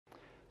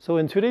So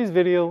in today's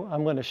video,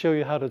 I'm going to show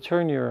you how to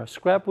turn your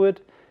scrap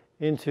wood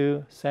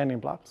into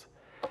sanding blocks.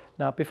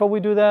 Now, before we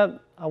do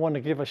that, I want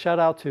to give a shout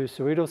out to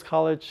Cerritos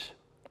College.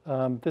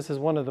 This is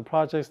one of the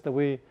projects that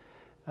we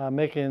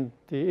make in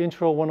the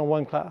Intro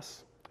 101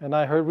 class. And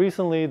I heard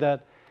recently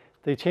that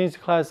they changed the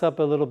class up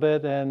a little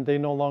bit and they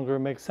no longer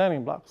make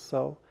sanding blocks.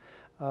 So,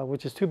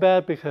 which is too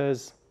bad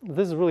because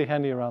this is really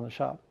handy around the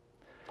shop.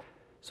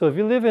 So if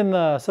you live in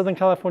the Southern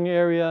California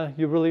area,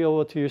 you really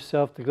owe it to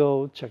yourself to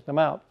go check them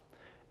out.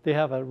 They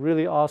have a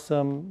really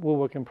awesome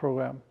woodworking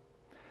program.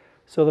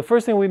 So the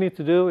first thing we need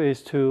to do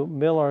is to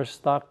mill our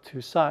stock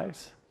to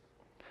size.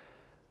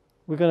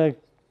 We're going to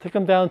take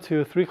them down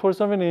to 3/4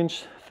 of an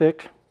inch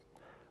thick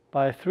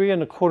by 3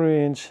 1/4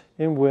 inch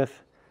in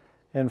width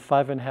and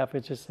 5 1/2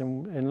 inches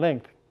in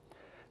length.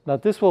 Now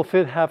this will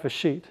fit half a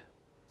sheet.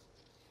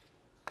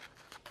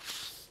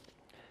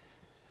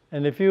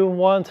 And if you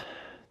want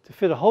to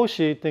fit a whole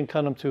sheet, then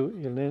cut them to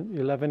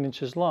 11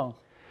 inches long.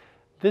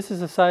 This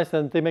is the size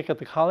that they make at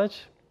the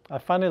college. I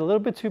find it a little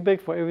bit too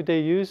big for everyday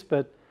use,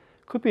 but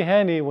could be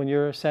handy when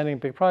you're sanding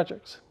big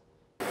projects.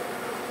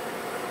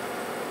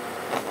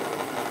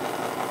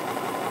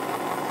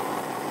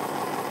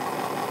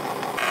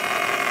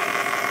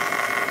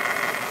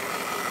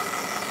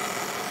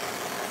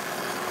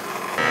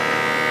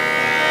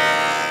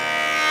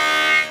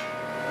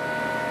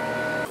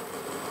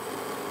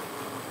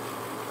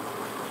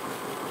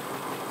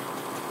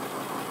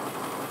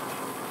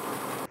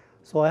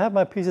 So I have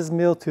my pieces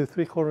milled to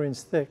 3/4 inch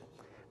thick.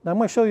 Now I'm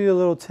going to show you a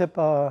little tip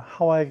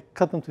how I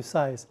cut them to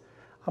size.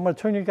 I'm going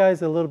to turn you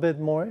guys a little bit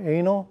more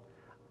anal.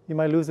 You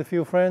might lose a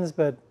few friends,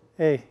 but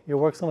hey, your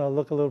work's going to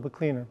look a little bit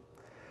cleaner.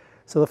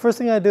 So the first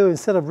thing I do,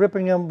 instead of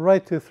ripping them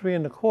right to 3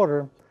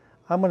 1/4,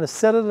 I'm going to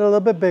set it a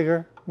little bit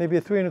bigger, maybe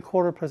a 3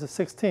 1/4 plus a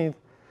 1/16.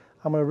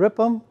 I'm going to rip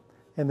them,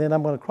 and then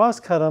I'm going to cross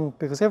cut them,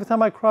 because every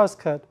time I cross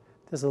cut,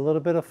 there's a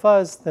little bit of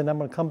fuzz. Then I'm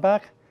going to come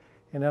back,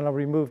 and then I'll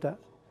remove that.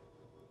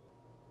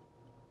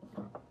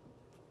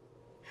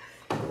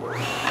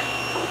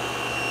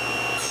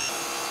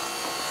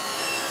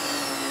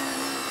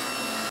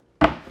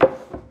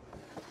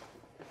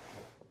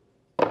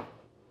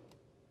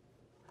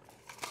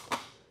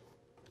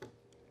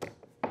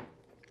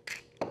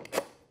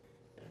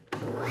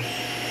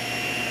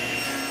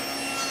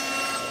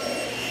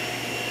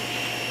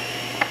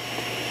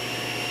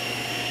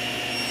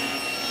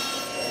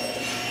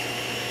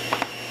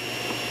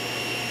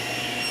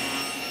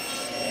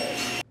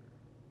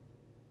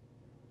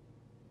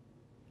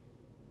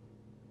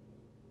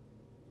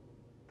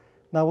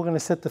 Now we're going to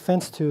set the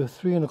fence to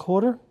 3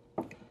 1/4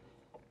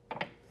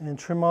 and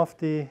trim off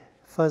the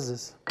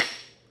fuzzes.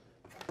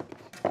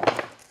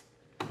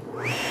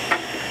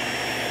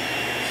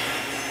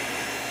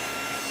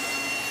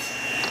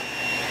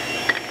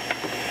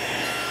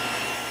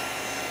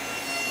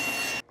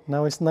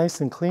 Now it's nice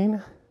and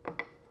clean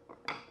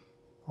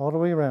all the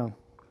way around.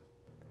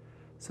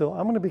 So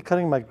I'm going to be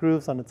cutting my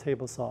grooves on the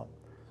table saw.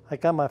 I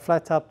got my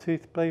flat top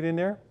tooth blade in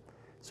there,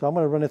 so I'm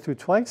going to run it through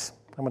twice.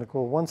 I'm going to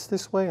go once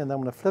this way, and then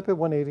I'm going to flip it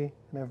 180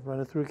 and then run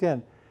it through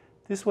again.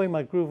 This way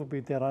my groove will be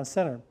dead on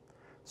center.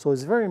 So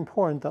it's very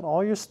important that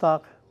all your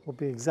stock will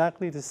be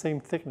exactly the same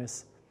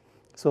thickness.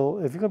 So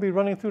if you're going to be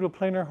running through the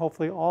planer,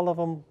 hopefully all of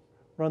them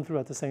run through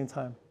at the same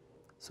time.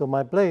 So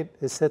my blade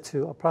is set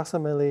to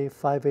approximately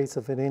 5/8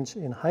 of an inch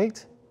in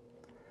height.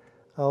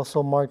 I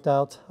also marked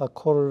out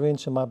 1/4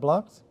 inch in my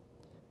blocks.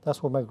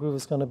 That's where my groove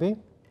is going to be.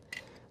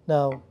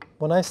 Now,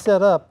 when I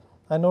set up,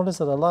 I notice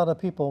that a lot of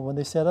people, when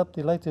they set up,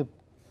 they like to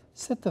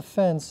set the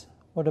fence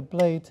or the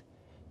blade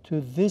to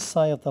this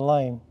side of the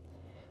line.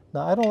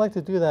 Now I don't like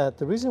to do that.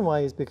 The reason why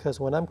is because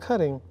when I'm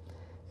cutting,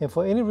 and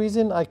for any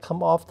reason I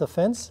come off the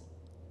fence,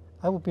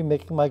 I will be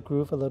making my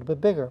groove a little bit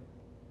bigger.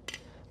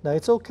 Now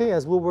it's okay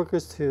as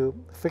woodworkers to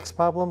fix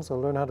problems or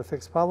learn how to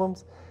fix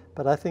problems,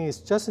 but I think it's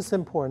just as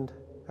important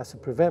as to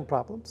prevent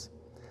problems.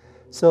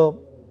 So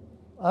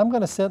I'm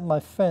going to set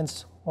my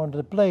fence on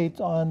the blade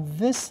on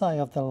this side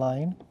of the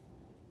line,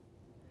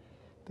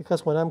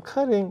 because when I'm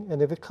cutting,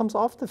 and if it comes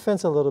off the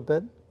fence a little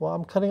bit, well,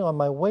 I'm cutting on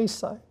my waist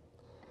side.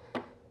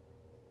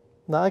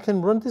 Now I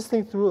can run this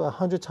thing through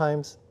 100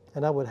 times,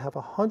 and I would have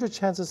 100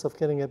 chances of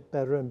getting it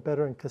better and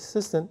better and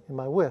consistent in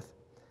my width.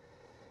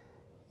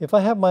 If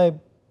I have my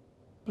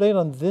blade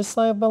on this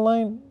side of my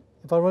line,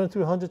 if I run it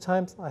through 100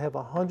 times, I have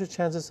 100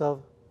 chances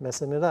of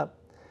messing it up.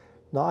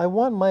 Now I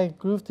want my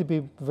groove to be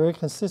very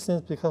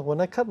consistent, because when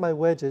I cut my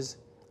wedges,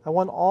 I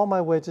want all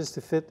my wedges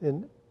to fit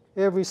in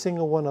every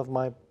single one of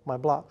my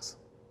blocks.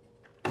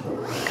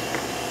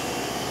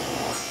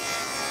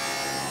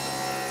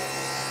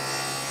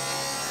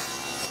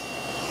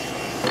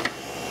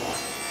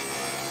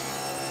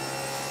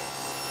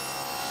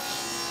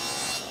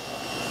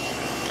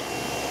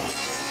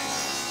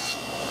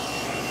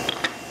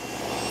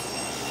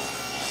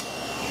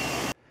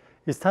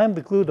 It's time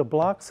to glue the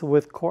blocks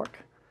with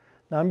cork.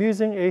 Now I'm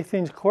using 1/8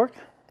 inch cork.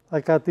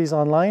 I got these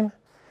online.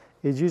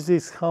 It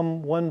usually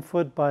come 1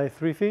 foot by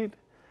 3 feet.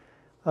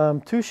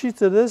 2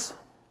 sheets of this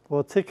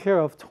will take care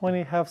of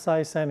 20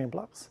 half-size sanding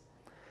blocks.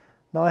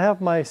 Now I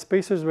have my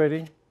spacers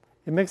ready.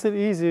 It makes it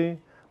easy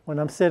when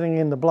I'm setting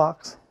in the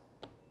blocks.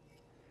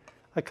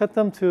 I cut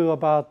them to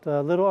about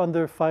a little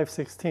under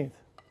 5/16.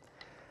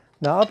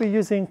 Now I'll be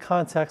using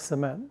contact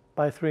cement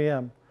by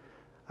 3M.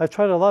 I've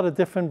tried a lot of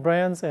different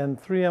brands and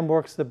 3M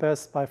works the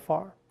best by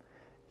far.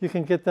 You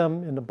can get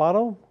them in the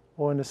bottle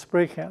or in a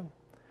spray can.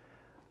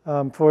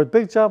 For a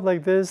big job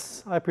like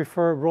this, I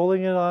prefer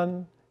rolling it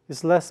on.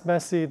 It's less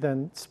messy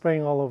than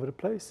spraying all over the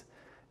place.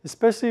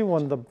 Especially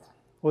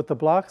with the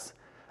blocks,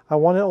 I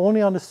want it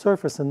only on the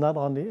surface and not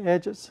on the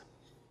edges.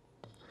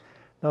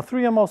 Now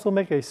 3M also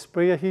make a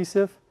spray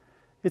adhesive.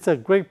 It's a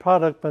great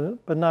product,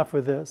 but not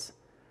for this.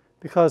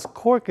 Because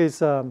cork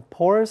is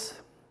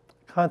porous,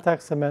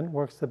 contact cement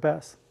works the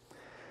best.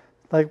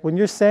 Like when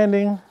you're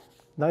sanding,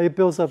 now it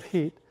builds up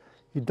heat.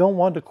 You don't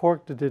want the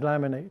cork to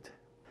delaminate.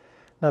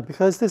 Now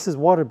because this is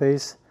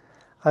water-based,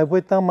 I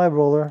wet down my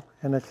roller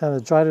and I kind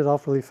of dried it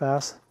off really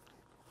fast.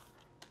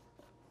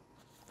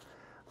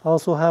 I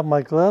also have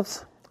my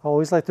gloves. I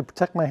always like to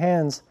protect my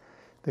hands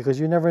because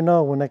you never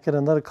know when I get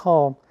another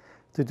call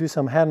to do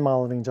some hand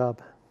modeling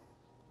job.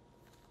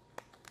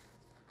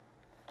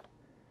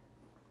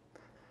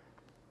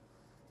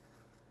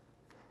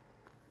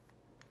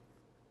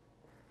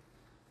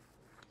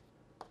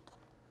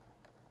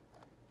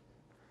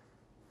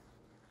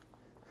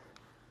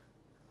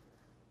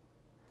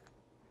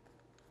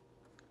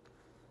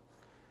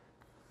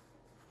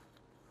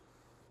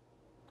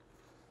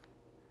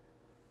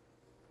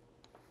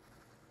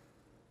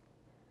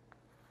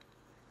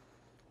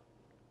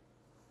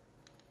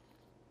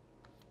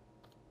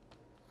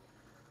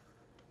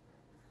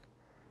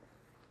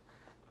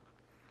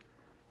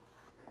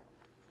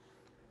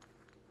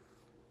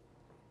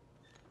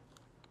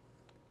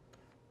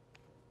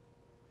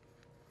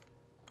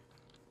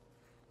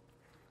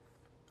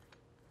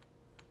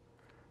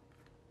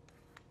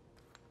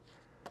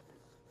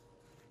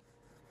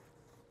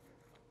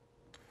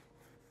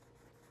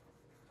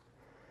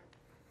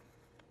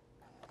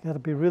 You got to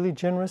be really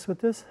generous with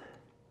this.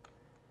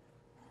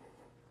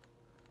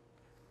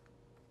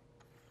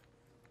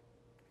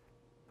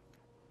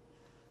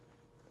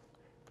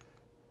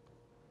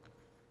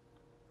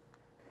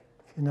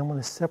 Okay, now I'm going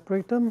to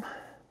separate them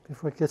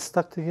before it gets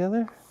stuck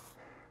together.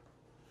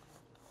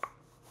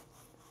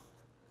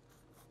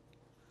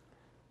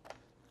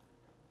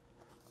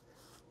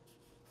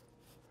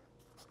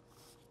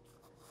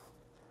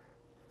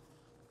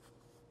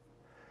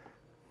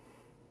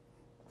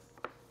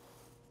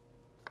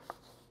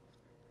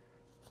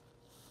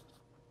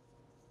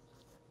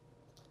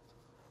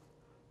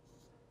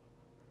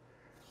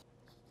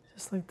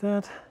 Just like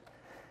that.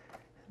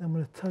 And I'm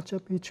going to touch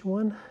up each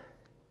one.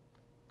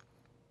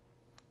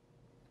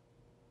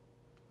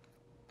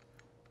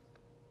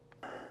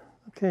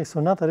 Okay,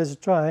 so now that it's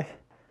dry,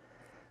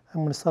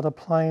 I'm going to start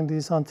applying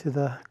these onto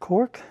the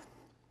cork.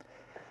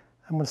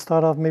 I'm going to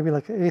start off maybe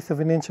like 1/8 of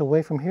an inch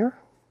away from here.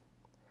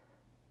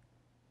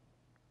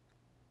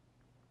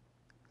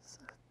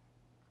 Set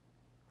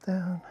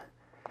down.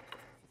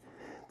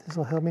 This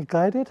will help me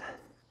guide it.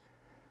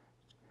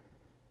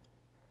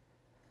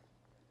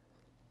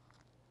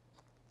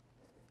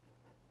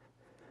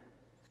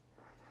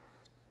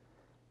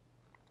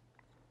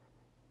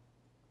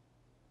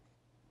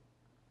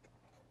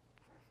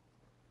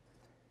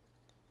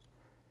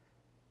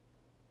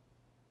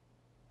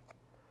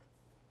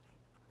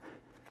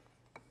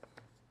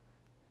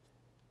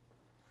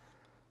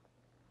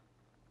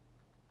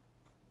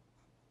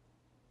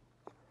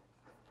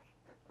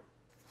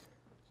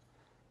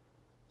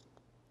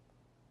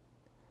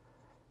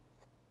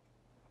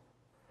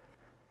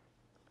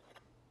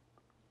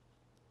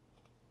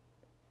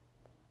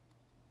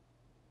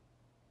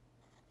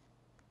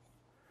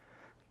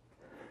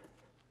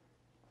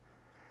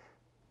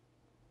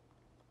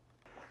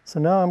 So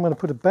now I'm going to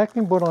put a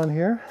backing board on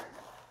here,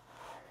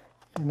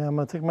 and now I'm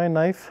going to take my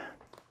knife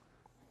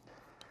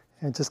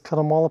and just cut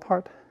them all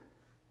apart.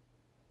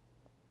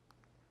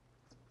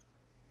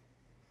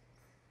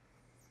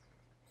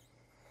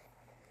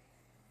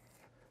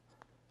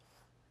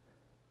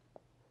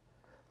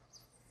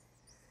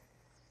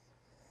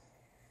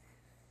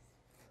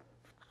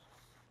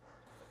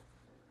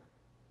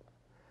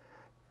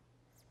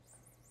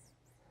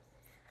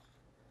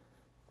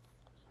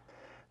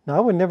 Now I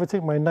would never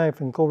take my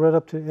knife and go right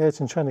up to the edge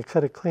and try to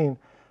cut it clean,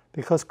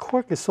 because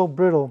cork is so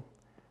brittle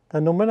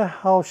that no matter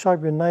how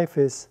sharp your knife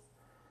is,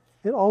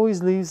 it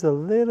always leaves a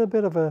little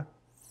bit of a,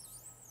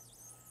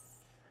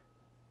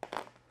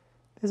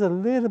 there's a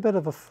little bit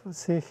of a,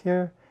 see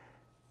here,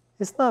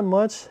 it's not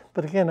much,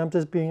 but again, I'm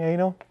just being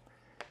anal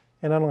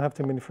and I don't have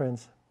too many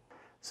friends.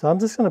 So I'm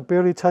just going to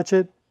barely touch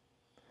it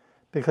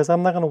because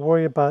I'm not going to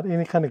worry about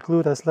any kind of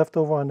glue that's left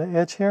over on the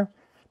edge here.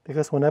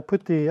 Because when I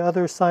put the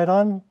other side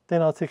on,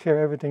 then I'll take care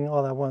of everything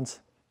all at once.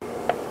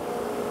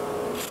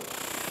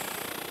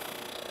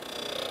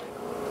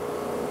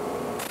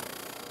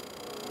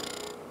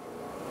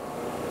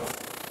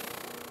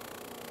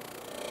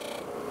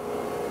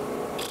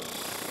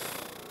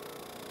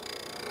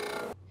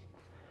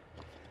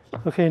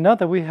 Okay, now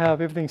that we have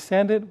everything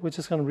sanded, we're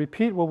just going to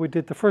repeat what we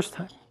did the first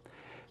time.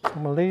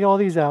 I'm going to lay all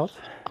these out.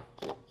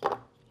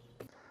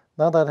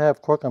 Now that I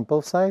have cork on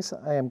both sides,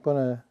 I am going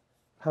to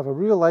have a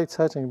real light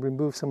touch and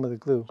remove some of the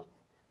glue.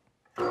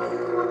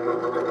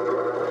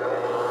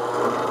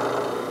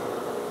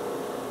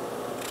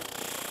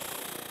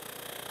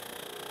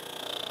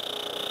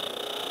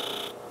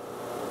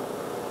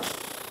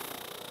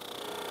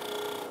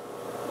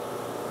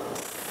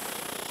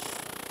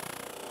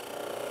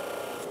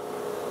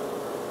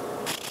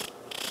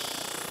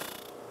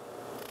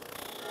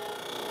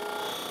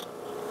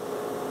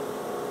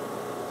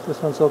 This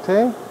one's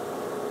okay.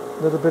 A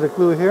little bit of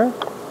glue here.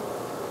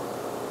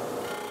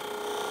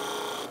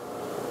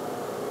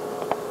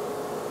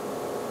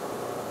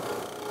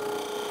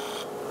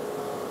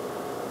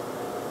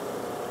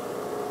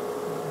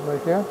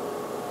 Right here.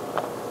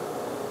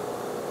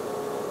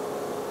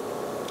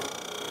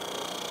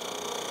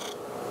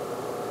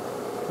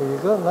 There you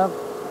go. That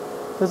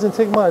doesn't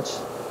take much.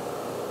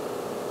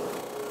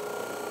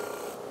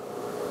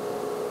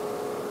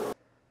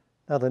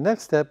 Now the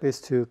next step is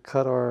to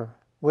cut our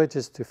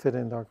wedges to fit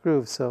in our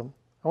groove. So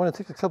I want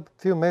to take a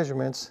few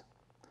measurements.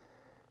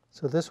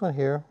 So this one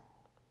here,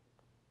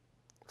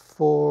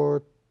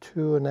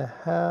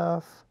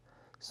 42.5,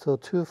 so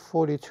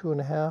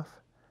 242.5.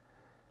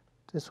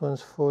 This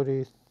one's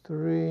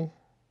 43.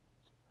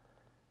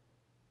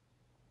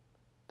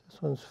 This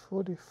one's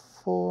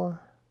 44.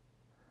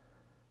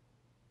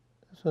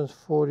 This one's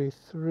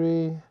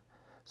 43.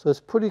 So it's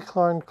pretty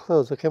darn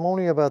close. Okay, I'm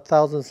only about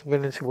thousandths of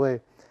an inch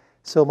away.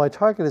 So my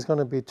target is going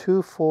to be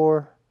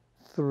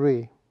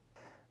 243.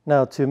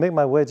 Now to make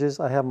my wedges,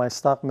 I have my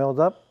stock milled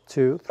up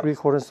to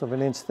 3/4 of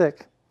an inch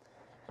thick.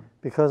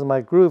 Because my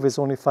groove is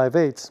only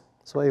 5/8,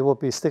 so it will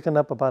be sticking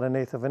up about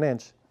 1/8 of an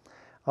inch.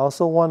 I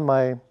also want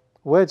my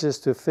wedges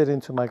to fit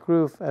into my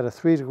groove at a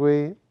 3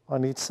 degree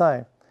on each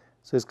side.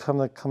 So it's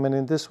coming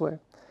in this way.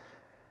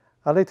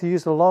 I like to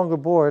use a longer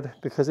board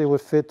because it would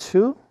fit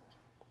 2.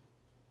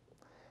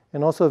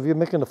 And also if you're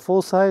making a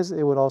full size,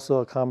 it would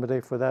also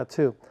accommodate for that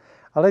too.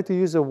 I like to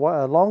use a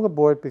longer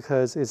board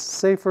because it's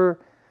safer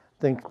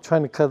than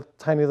trying to cut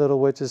tiny little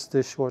wedges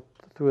this short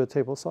through a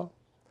table saw.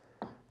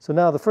 So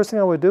now the first thing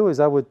I would do is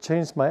I would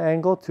change my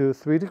angle to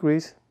 3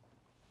 degrees.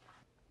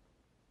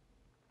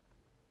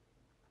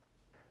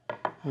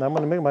 Now I'm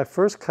going to make my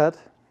first cut.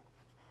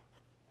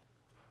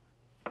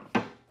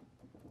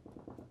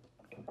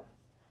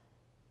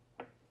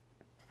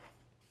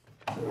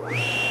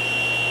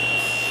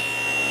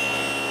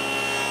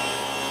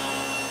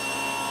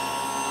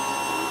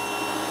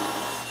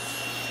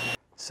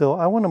 So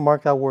I want to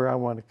mark out where I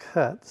want to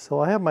cut.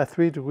 So I have my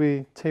 3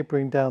 degree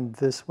tapering down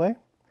this way.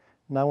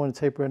 Now I want to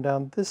taper it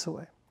down this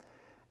way.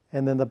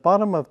 And then the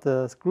bottom of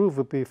the groove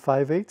would be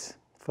 5/8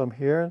 from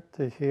here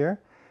to here.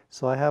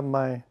 So I have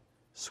my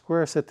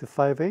square set to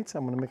 5/8.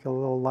 I'm going to make a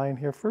little line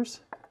here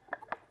first.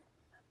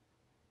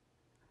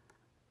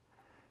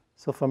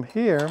 So from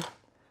here,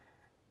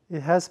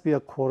 it has to be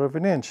 1/4 of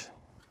an inch.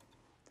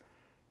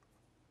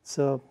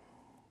 So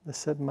let's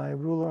set my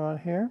ruler on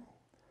here.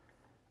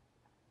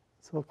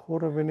 So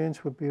 1/4 of an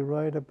inch would be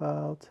right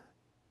about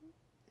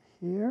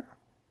here.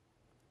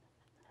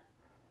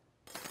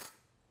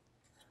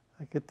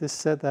 I get this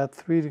set at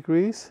 3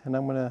 degrees, and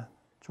I'm going to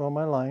draw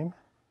my line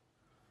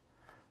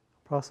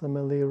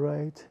approximately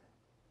right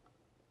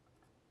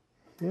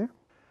here.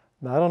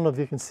 Now I don't know if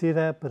you can see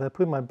that, but I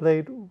put my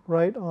blade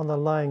right on the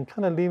line,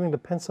 kind of leaving the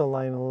pencil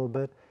line a little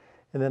bit,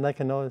 and then I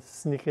can always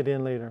sneak it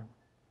in later.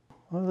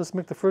 Well, let's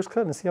make the first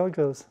cut and see how it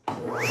goes.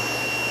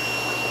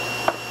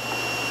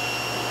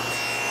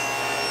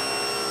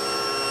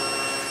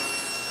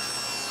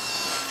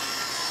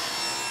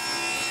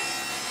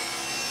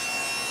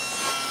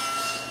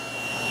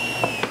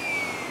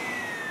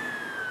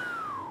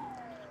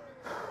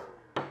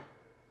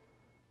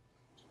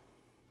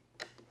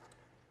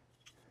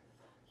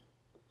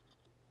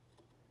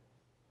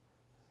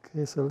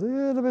 Okay, it's a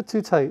little bit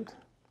too tight.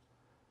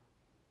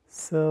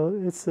 So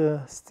it's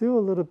still a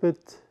little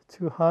bit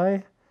too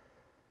high.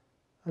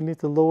 I need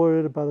to lower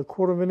it about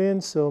 1/4 of an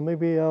inch, so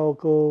maybe I'll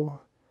go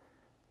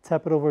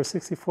tap it over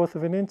 1/64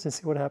 of an inch and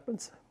see what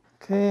happens.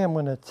 Okay, I'm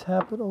going to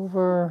tap it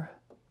over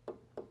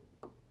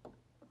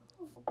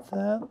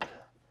that.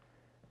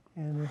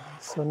 And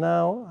so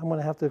now I'm going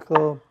to have to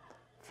go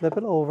flip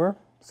it over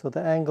so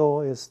the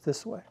angle is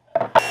this way.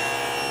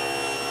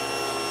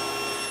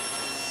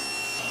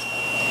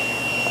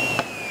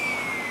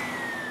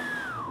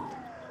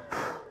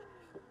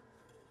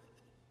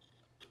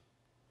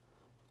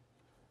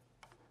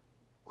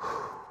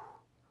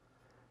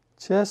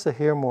 Just a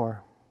hair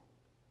more.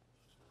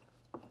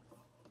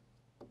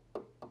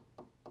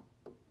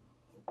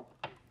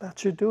 That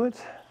should do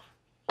it.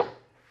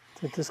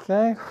 Take this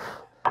guy,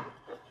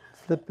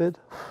 flip it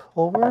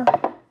over.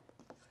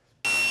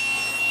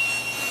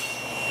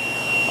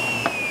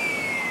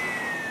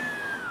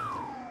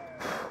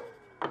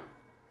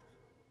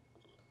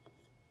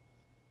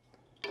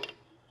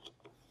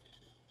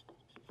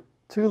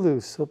 Too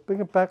loose, so bring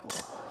it back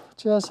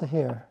just a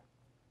hair.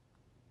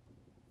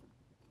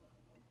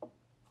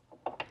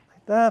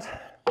 Like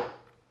that.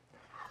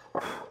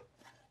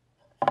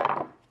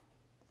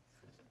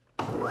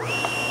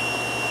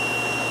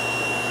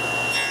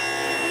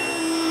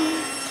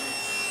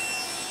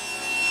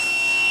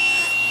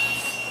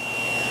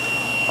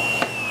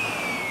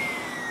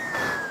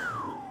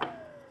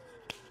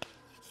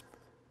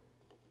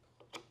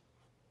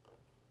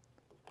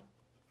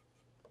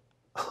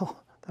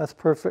 That's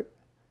perfect.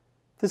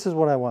 This is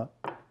what I want.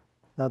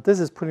 Now this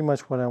is pretty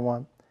much what I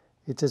want.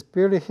 It just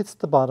barely hits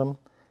the bottom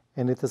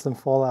and it doesn't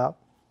fall out.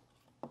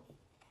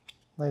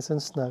 Nice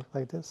and snug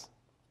like this.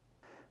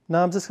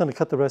 Now I'm just going to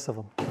cut the rest of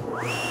them.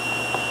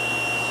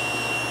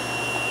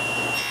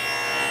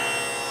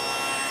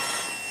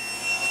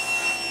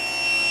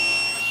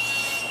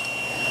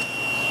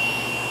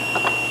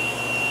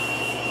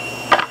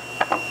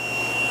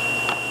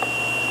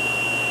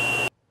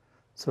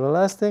 So the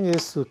last thing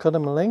is to cut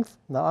them in length.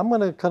 Now I'm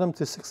going to cut them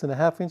to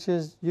 6.5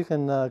 inches. You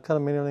can cut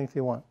them any length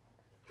you want.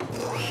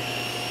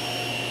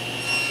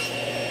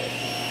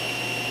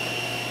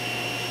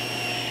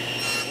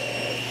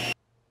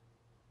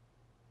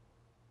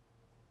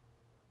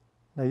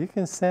 Now you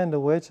can sand the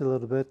wedge a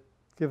little bit,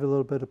 give it a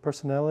little bit of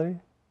personality.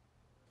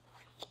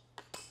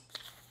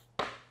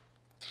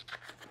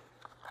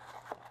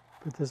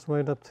 Put this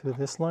right up to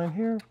this line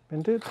here,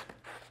 bend it.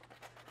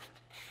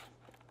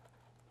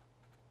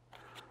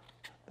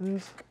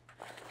 This.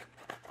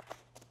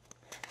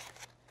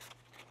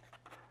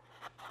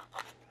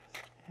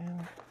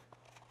 And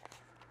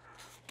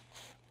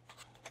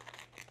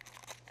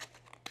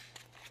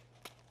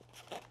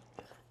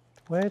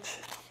wedge.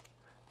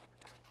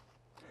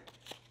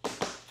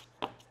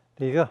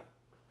 There you go.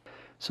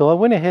 So I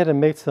went ahead and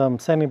made some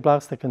sanding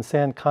blocks that can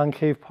sand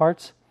concave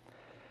parts.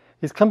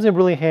 It comes in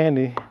really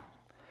handy.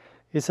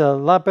 It's a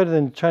lot better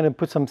than trying to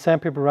put some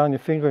sandpaper around your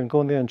finger and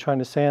going there and trying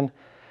to sand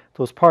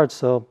those parts.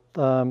 So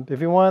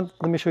if you want,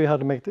 let me show you how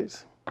to make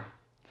these.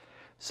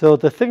 So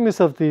the thickness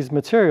of these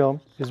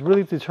material is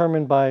really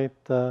determined by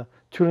the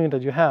tooling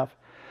that you have.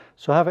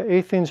 So I have an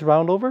 1/8 inch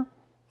round over.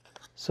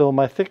 So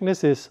my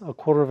thickness is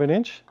 1/4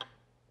 inch.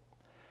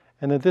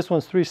 And then this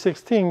one's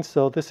 3/16,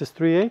 so this is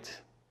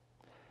 3/8.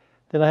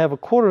 Then I have a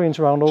 1/4 inch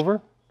round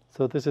over,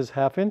 so this is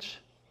 1/2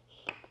 inch.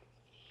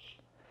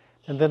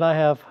 And then I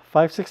have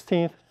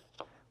 5/16,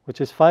 which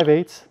is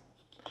 5/8.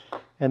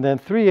 And then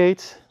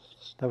 3/8,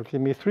 that would give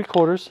me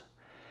 3/4.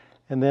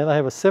 And then I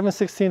have a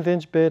 7/16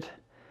 inch bit,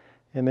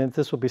 and then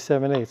this will be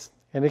 7/8.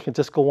 And it can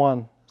just go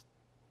on.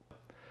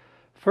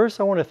 First,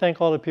 I want to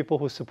thank all the people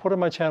who supported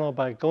my channel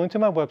by going to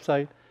my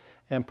website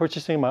and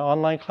purchasing my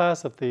online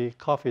class of the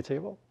coffee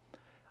table.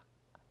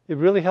 It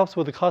really helps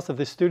with the cost of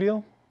this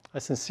studio. I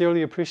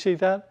sincerely appreciate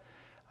that.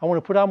 I want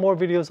to put out more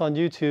videos on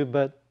YouTube,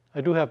 but I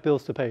do have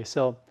bills to pay.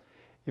 So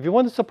if you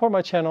want to support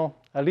my channel,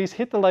 at least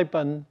hit the like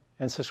button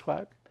and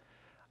subscribe.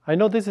 I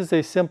know this is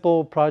a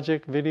simple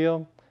project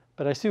video,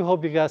 but I still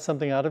hope you got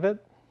something out of it.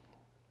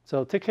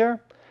 So take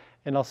care,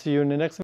 and I'll see you in the next video.